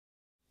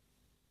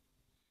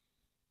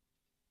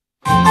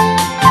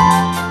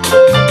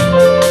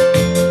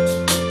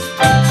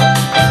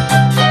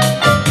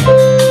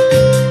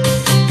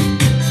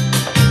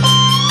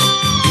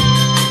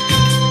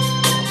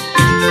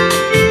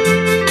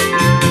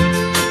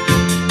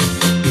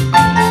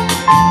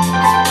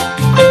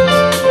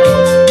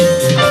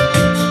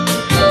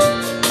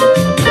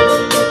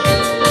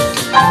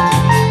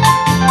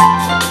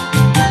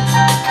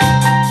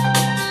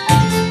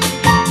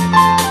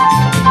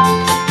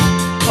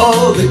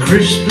all the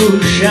crystal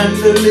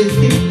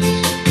chandeliers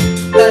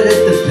that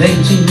at the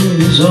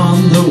paintings on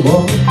the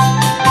wall.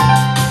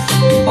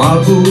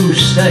 Marble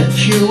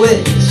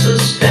statuettes are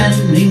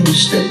standing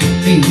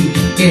stately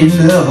in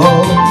the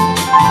hall.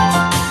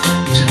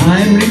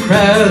 Timely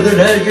crowd that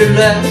as you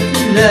laugh,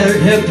 Lord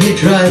help you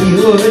dry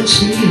your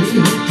tears.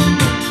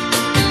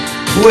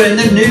 When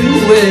the new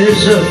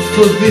wears up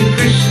of the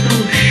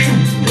crystal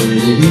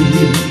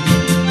chandelier,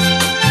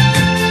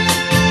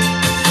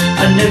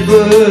 I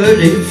never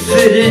did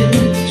fit in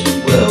too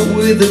well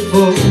with the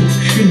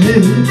folks you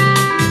knew.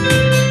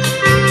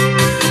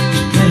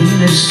 It's plain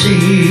to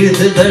see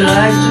that the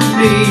likes of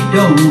me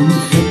don't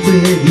fit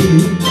with you.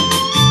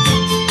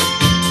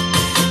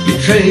 You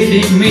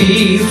traded me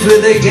for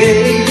the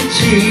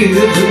gaiety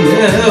of the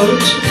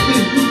well-to-do,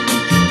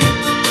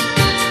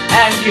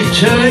 and you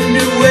turned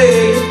away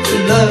the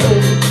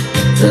love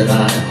that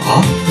I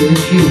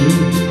offered you.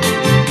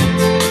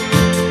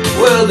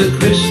 Well, the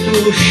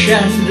crystal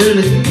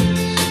chandeliers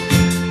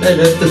that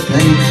up the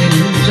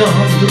paintings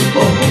on the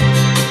wall,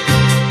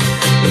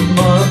 the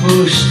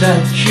marble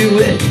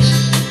statuettes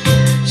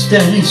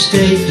standing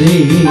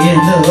stately in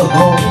the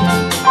hall.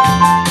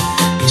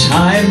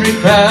 Timely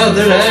crowd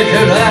that as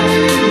you laugh,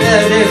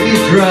 let you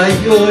dry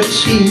your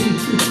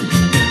tears.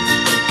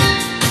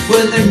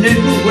 When the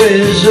new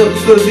wears up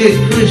of your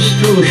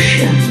crystal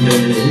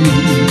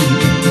chandelier.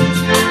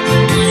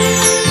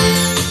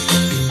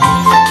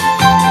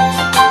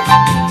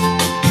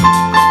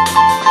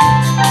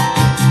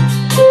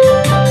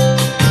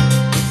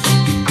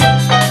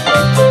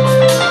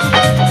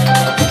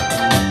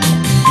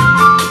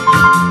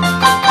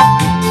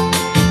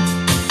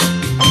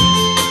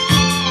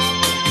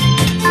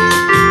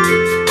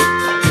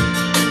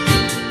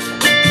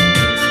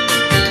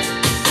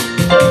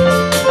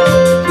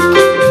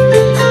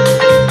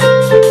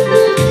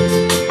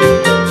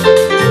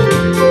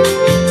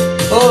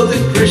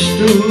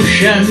 Crystal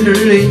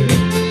chandeliers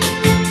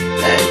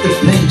at the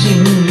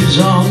paintings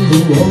on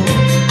the wall,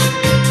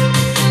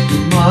 the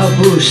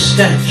marble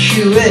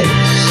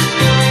statuettes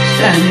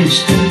standing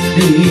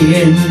stately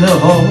in the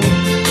hall.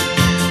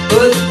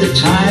 But the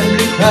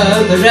timely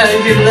crowd that as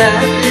you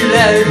laugh,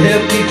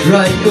 help you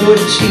dry your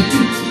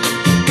tears.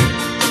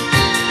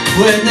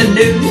 When the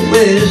new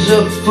wears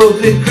up of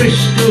the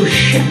crystal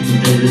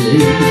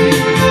chandelier,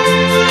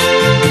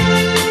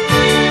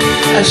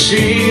 I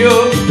see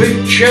your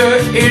picture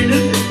in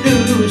the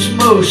news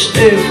most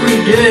every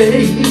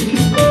day.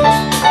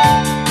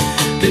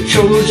 The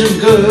chosen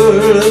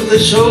girl of the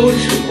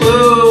social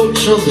world,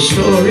 so the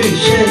stories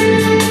say.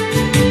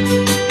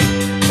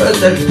 But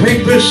that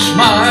paper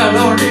smile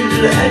only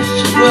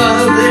lasts a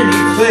while, then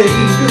he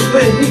fades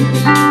away.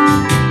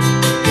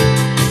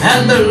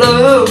 And the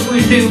love we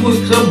knew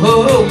would come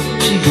home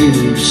to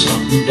you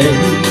someday.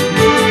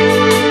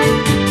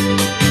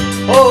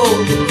 Oh,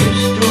 the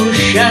crystal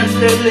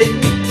chandelier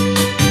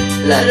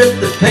light up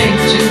the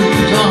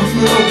paintings on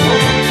the wall,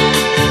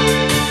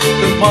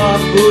 the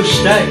marble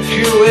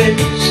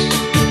statuettes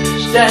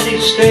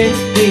standing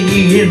stately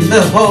in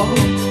the hall.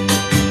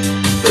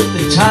 But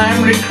the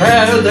timely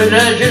crowd that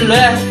as you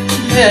laugh,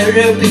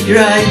 help you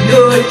dry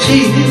your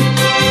tears.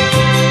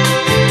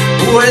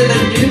 When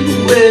the new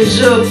wears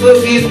up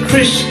of your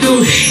crystal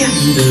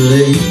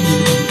chandelier,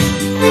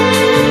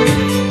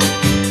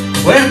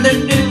 when the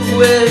new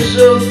wears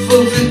up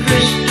of the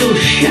crystal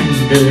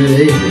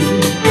chandelier,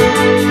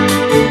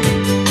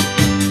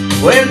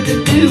 when the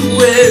new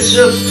wears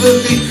up of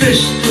the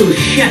crystal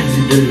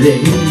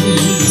chandelier.